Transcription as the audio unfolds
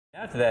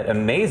Now to that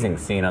amazing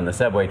scene on the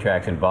subway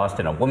tracks in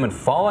Boston, a woman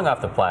falling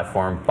off the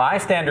platform,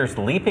 bystanders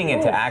leaping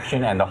into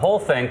action, and the whole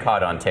thing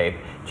caught on tape.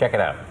 Check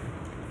it out.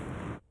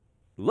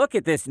 Look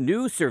at this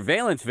new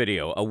surveillance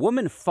video, a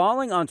woman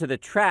falling onto the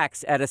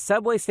tracks at a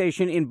subway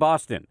station in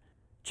Boston.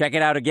 Check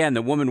it out again,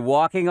 the woman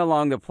walking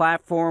along the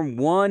platform,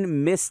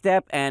 one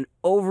misstep and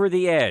over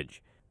the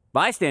edge.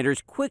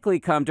 Bystanders quickly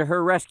come to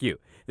her rescue.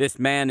 This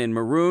man in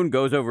maroon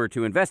goes over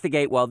to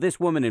investigate while this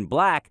woman in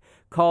black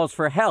calls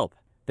for help.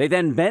 They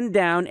then bend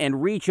down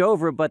and reach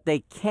over, but they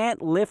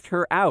can't lift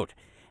her out.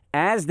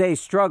 As they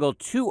struggle,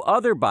 two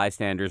other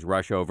bystanders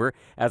rush over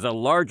as a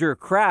larger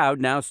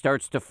crowd now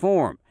starts to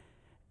form.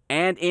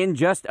 And in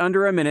just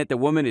under a minute, the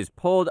woman is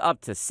pulled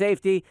up to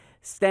safety,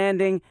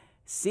 standing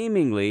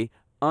seemingly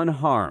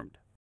unharmed.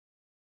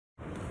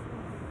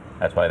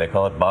 That's why they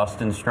call it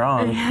Boston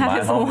Strong.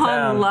 That is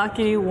one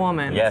lucky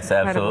woman. Yes,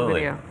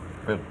 absolutely. Incredible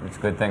video. It's a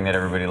good thing that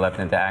everybody leapt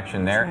into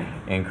action there.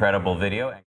 That's right. Incredible video.